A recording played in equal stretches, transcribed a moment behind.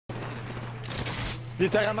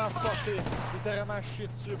Littéralement forcé. Littéralement chier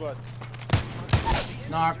dessus, bot.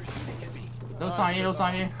 Non. L'autre s'en vient, l'autre s'en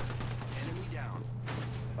vient.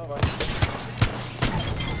 Ah ouais.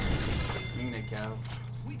 Ligne de cave.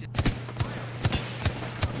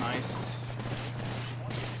 Nice.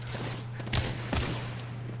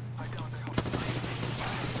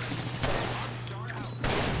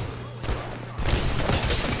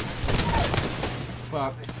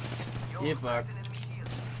 Fuck. Yeah, fuck.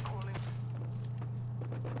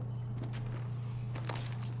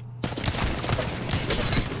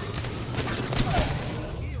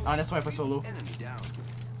 Ah, that's why I solo.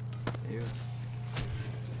 Ew.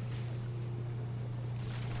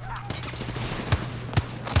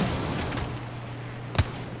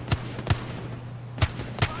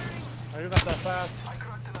 Arrive dans ta face.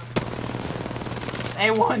 Hey,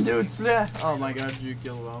 one dude, tu l'as? Oh my god, you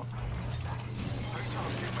killed well.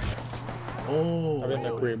 Oh! Avec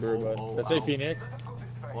le Kraber, bot. T'essayes Phoenix?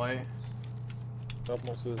 Ouais. Drop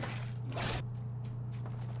mon sus.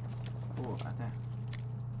 Oh, attends.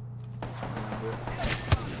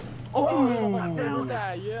 Oh! Oh!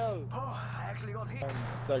 Ça gueule!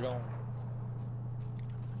 10 secondes.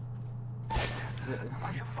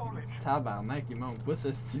 Tabarnak, il manque pas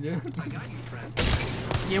ce style-là.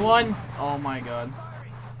 Il est one! Oh my god.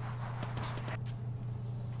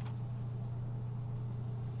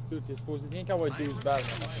 Dude, t'es supposé rien qu'avoir 12 balles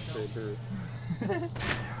dans mon Kraber.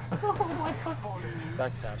 Oh my god.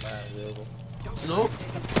 Tac ta mère, yo. Slow?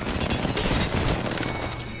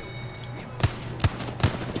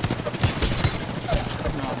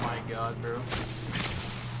 Oh my god, bro.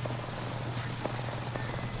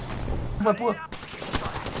 Pas.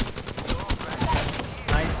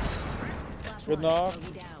 Nice. Je fais de nord.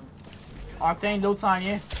 Octane, l'autre s'en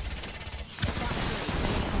vient.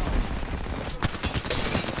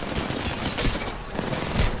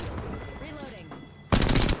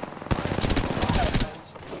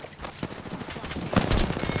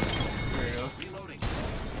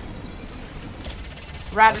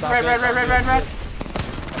 Rat.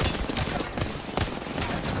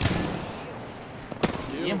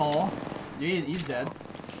 Il est mort. He's dead.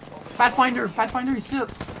 Pathfinder, ici.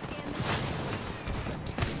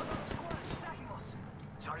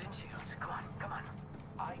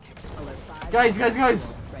 Guys.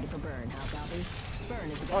 Ready for burn. How copy?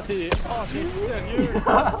 Burn is Oh, t'es sérieux?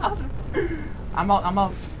 I'm out.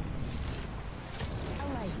 a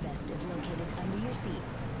life vest is located under your seat,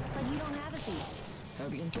 but you don't have a seat.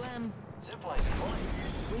 Hope you can swim. Zipline deployed.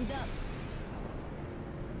 Wings up.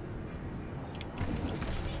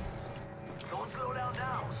 Don't slow down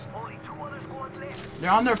now. Only 2 other squads left.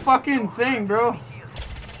 They're on their fucking thing, bro.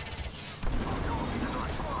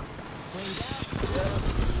 Wings up.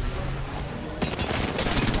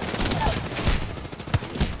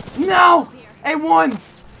 No! Hey, one!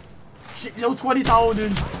 Shit, l'autre squad est en haut,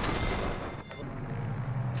 dude.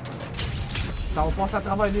 Ça va passer à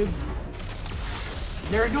travers, dude.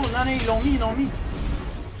 There you go. Non, ils l'ont mis.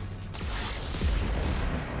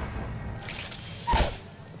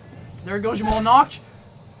 There you go, j'ai mon knock.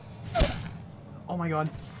 Oh my god.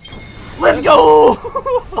 Let's go!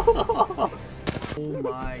 Oh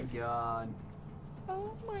my god.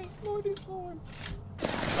 Oh my lord, it's on.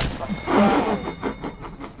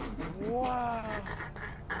 Wow!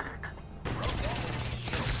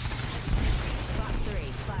 Fox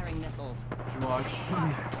 3, firing missiles. Je watch.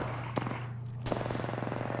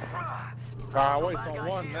 Ah ouais, ils sont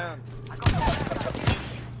one, man.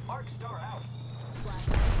 Arc star out. Splash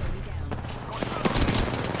pad already down.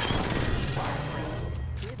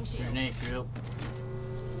 Written shield. Grenade drill.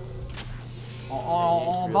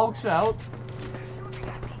 On box out.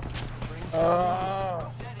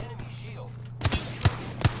 Dead enemy shield.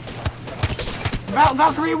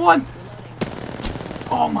 Valkyrie one!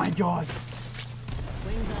 Oh my god.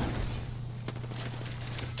 Wings up.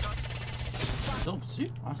 Ils sont dessus?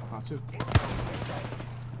 Ah, ils sont en dessous.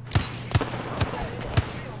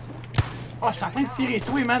 Oh, je suis en train de tirer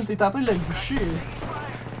toi, man. T'es en train de le boucher.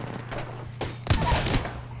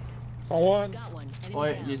 Son one. Got one. Enemy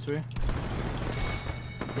Ouais, down. il est tué.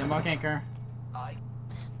 Il en manque quelqu'un. I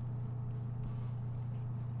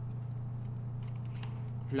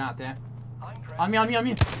Je l'entends. I'm On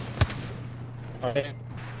me. Ouais.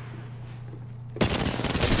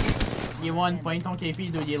 Il est one. Pogne ton KP,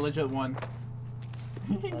 dude. Il est legit one.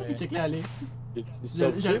 Ouais. Check là, allez. Il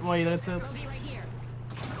sort. Ouais, il est ça. Roby right here.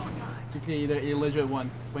 Check là, il est legit one.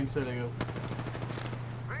 Pogne ça, le gars.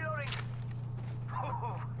 reloading.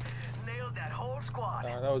 Nailed that whole squad.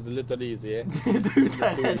 That was a little easy, eh? Dude,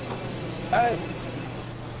 Hey!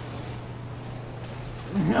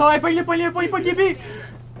 ouais, pogne-le, KP!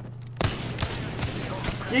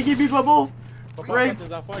 Yeah, give me bubble. Pas Right.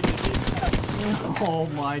 penser à tes affaires, Guigui. Oh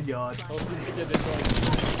my god. On se dit qu'il y a des fois.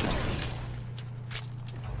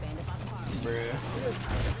 Bruh.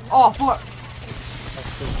 Oh fuck. Ah,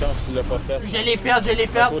 c'est une chance, tu l'as pas fait. Je l'ai fait, je l'ai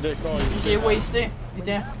fait. Trop d'écart, il J'ai wasté.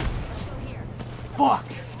 Putain. Fuck.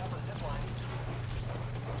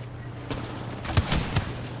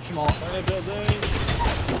 Je suis mort. Dans le building.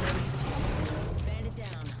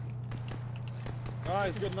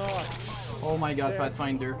 Nice, good knock. Oh my god,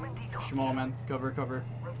 Pathfinder. Je suis mort, man. Cover, cover.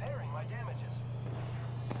 Repairing my damages.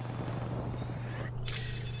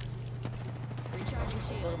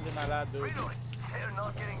 Pas comme des malades, deux. They're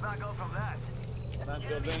not getting back up from that. Dans le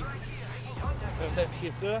building. T'as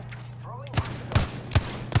affiché ça?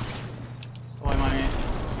 Ouais, man.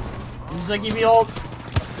 Il nous a give me ult.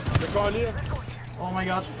 Le collier. Oh my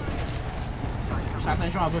god. Je suis en train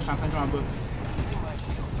de jouer en bas, je suis en train de jouer en bas.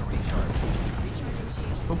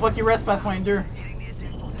 Faut pas qu'il reste Pathfinder.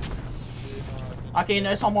 Ok,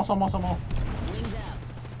 ils sont bons, sont bons, sont bons.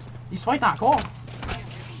 Ils se fight encore.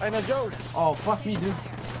 Hey, notre Josh. Oh, fuck me, dude.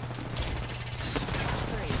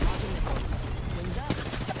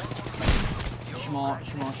 Je suis mort, je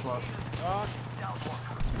suis mort, je suis mort. Knock.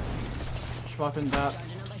 Je suis pas fin de battre.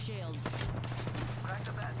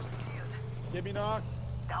 Give me knock.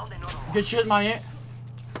 Down another one. Good shit, man.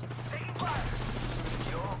 Taking fire.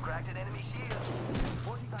 Yo, cracked an enemy shield.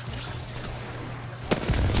 45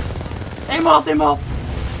 T'es mort, t'es mort.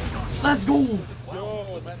 Let's go. Yo,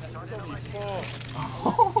 man, c'est comme il est fort.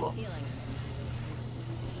 Ok,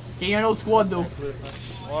 il y a un autre squad, though.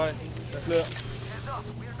 Ouais, faites-le. Heads up,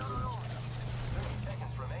 we're not alone. 30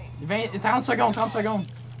 seconds remain. 30 secondes, 30 secondes.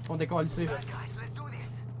 Faut décoller ici. Guys, let's do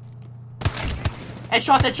this.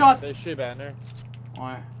 Headshot, headshot. Fais chier, Banner.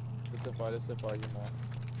 Ouais. Laisse-le faire, il est mort.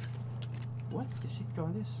 What? Qu'est-ce que c'est que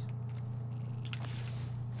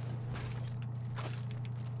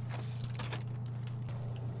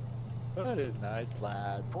Oh, nice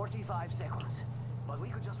lad. 45 seconds. But we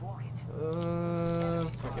could just walk it.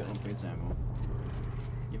 Fuck it, on peut dire un mot.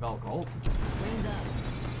 Il va au gold.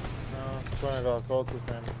 Non, c'est pas un Valcourt,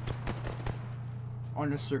 c'est un...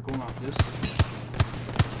 On a circle en plus.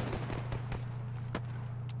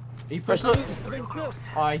 Et il push là.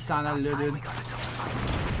 Ah, il s'en allait là, dude.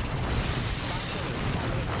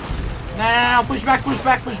 Non, push back, push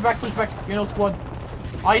back, push back, push back. Il y a un autre squad.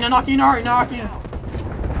 Ah, il a knocké une heure, il a knocké une.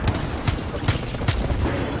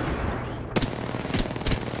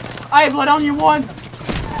 Hey, blood on you one.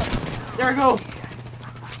 There we go.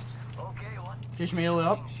 Okay, what? Ok, je mets heal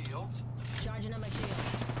up. Shields.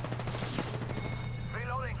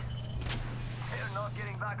 Reloading. They're not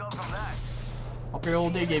getting back up from that. On peut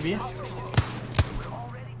holder, Gaby. We're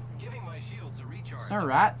already giving my shields a recharge. C'est un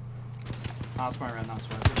rat. Ah, c'est pas un rat, non, c'est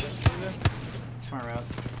pas un rat. C'est pas un rat.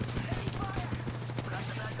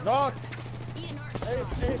 Knock! Hey,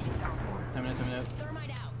 hey! 10 minutes, 10 minutes.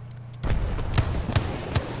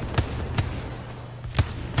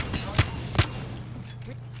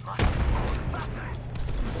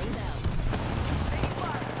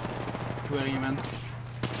 Je vois rien, man.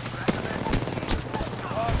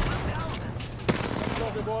 Go,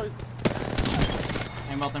 the boys!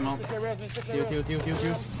 Un mort, un mort. Take the rest, man, take the Tio, rest. tio, tio, tio,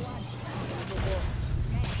 tio.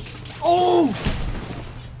 Oh!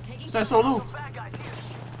 C'est un solo! Bad guys here.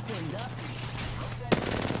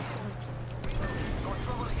 No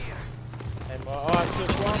trouble here. Hey, oh, it's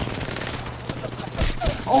just one.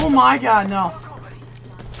 Oh my god, no!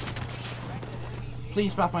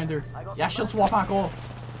 Please, Pathfinder. Y'a shield swap encore.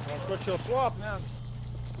 On se fait shield swap, man.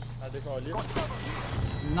 À décoller.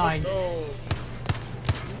 Nice. Oh!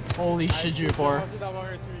 Holy shit, j'ai eu peur. J'ai pensé d'avoir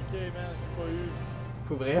un 3K, man, j'ai pas eu.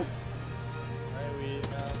 Pour vrai? Ouais, oui,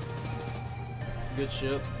 man. Good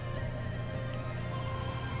shit.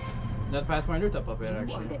 Notre Pathfinder, t'as pas peur, You are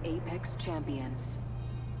actually. the Apex champions.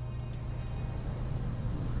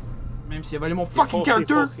 Même s'il a volé mon fucking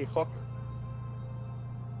character!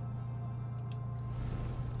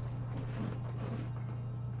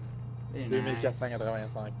 Very nice.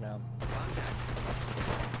 2485, man.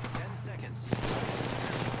 10 seconds.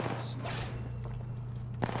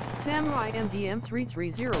 Samurai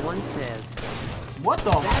MDM3301 says, What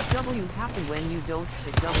the? that W happen when you don't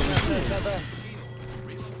pick W. Shield.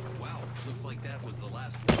 Reload. Wow, looks like that was the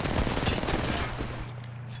last one.